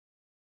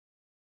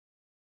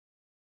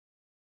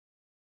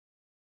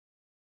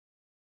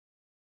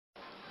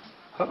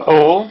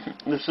Oh,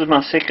 this is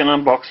my second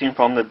unboxing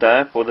from the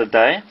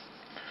day.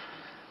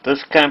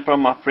 This came from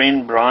my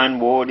friend Brian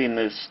Ward in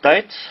the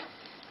States.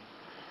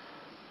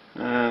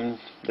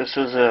 This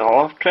is a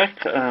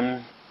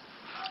Halftrack.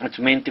 It's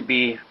meant to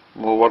be,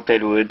 well, what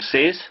that word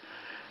says,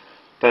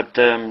 but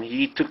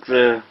he took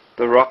the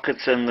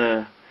rockets and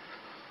the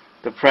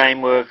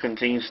framework and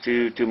things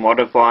to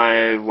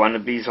modify one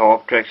of these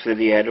Halftracks that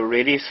he had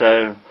already.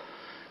 So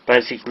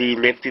basically,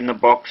 left in the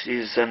box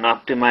is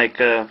enough to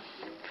make a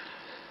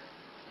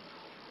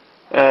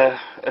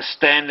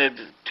standard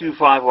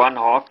 251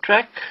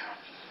 Halftrack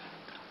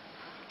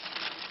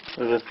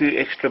with a few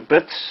extra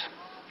bits.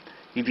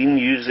 He didn't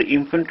use the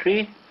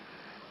infantry,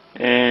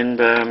 and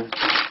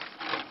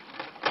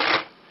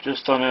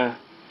just on a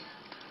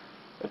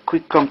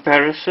quick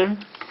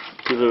comparison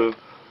to the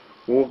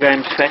War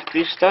Games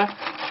factory stuff,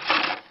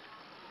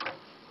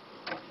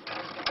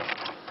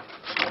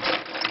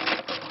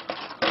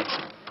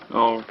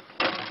 I'll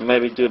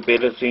maybe do a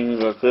better thing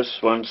like this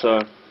once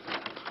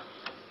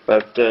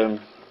but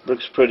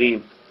looks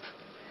pretty,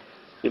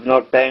 if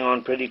not bang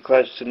on, pretty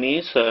close to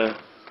me. So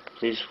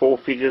there's 4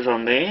 figures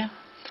on there,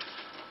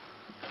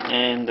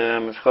 and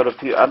it's got a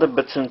few other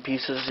bits and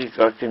pieces if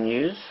I can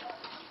use.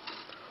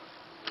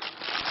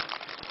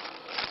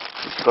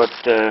 It's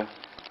got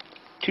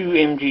 2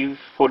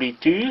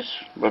 MG42s,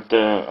 but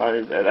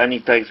it only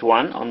takes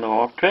 1 on the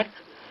Halftrack,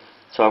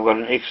 so I've got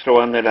an extra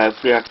one that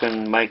hopefully I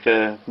can make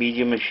a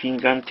medium machine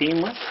gun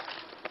team with.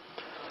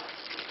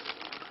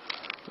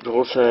 It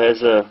also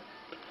has a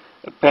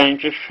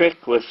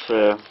Panzerschreck with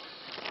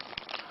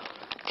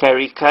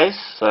carry case,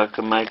 so I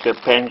can make a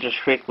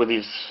Panzerschreck with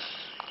his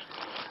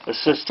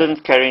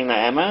assistant carrying the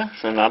ammo.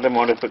 So another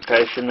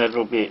modification that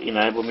will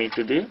enable me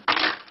to do.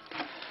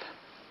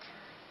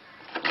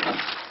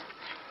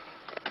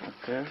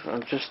 Okay, so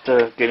I'm just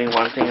getting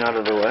one thing out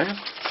of the way.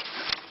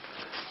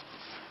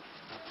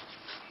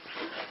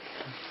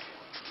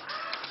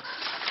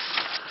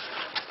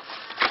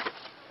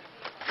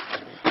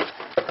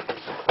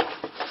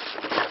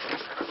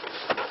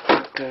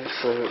 Okay,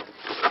 so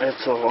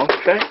that's a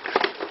Halftrack.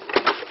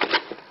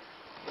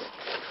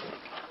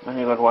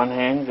 Only got one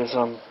hand because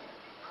I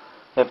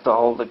have to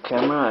hold the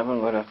camera. I haven't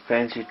got a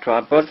fancy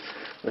tripod.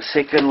 The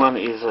second one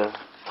is a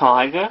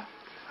Tiger.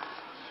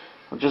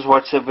 I just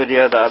watched a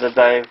video the other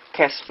day,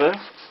 Casper.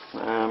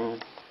 I'm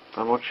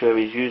not sure of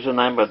his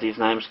username, but his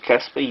name's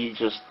Casper. He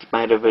just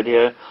made a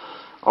video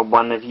of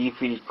one that he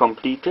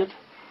completed.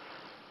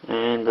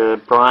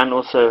 And Brian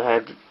also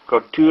had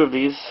got 2 of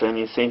these, and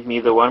he sent me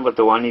the one, but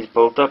the one is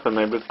built up and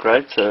they look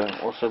great, so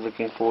also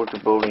looking forward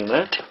to building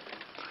that.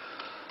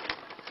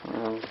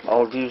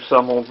 I'll do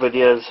some more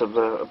videos of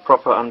the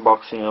proper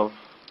unboxing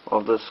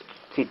of this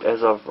kit,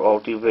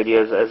 I'll do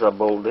videos as I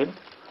build it.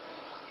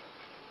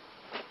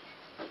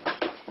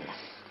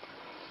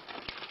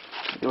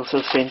 He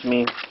also sent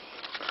me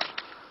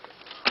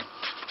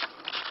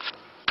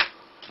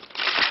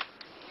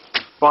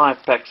 5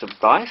 packs of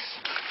dice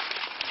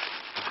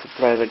to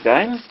play the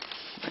game,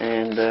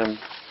 and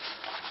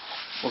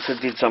also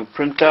did some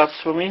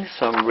printouts for me,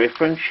 some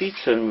reference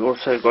sheets, and we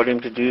also got him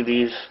to do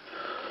these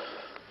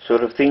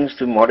sort of things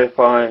to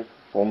modify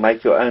or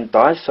make your own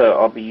dice. So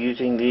I'll be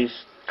using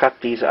these, cut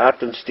these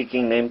out and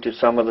sticking them to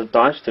some of the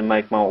dice to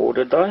make my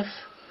order dice.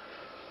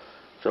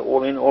 So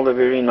all in all, a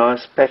very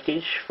nice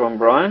package from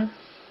Brian.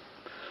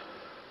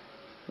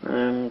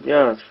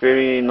 Yeah, it's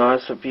very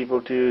nice of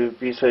people to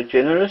be so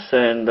generous,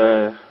 and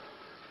a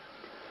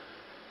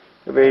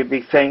very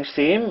big thanks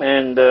to him.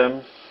 And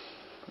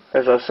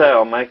as I say,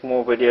 I'll make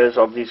more videos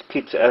of these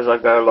kits as I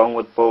go along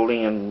with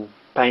building and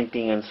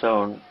painting and so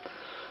on.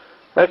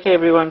 Okay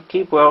everyone,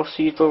 keep well,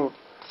 see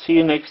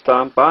you next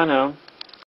time, bye now.